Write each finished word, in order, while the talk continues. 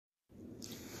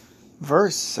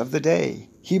Verse of the day,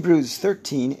 Hebrews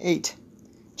 13:8.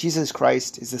 Jesus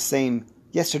Christ is the same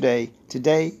yesterday,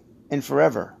 today, and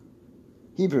forever.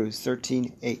 Hebrews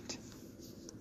 13:8.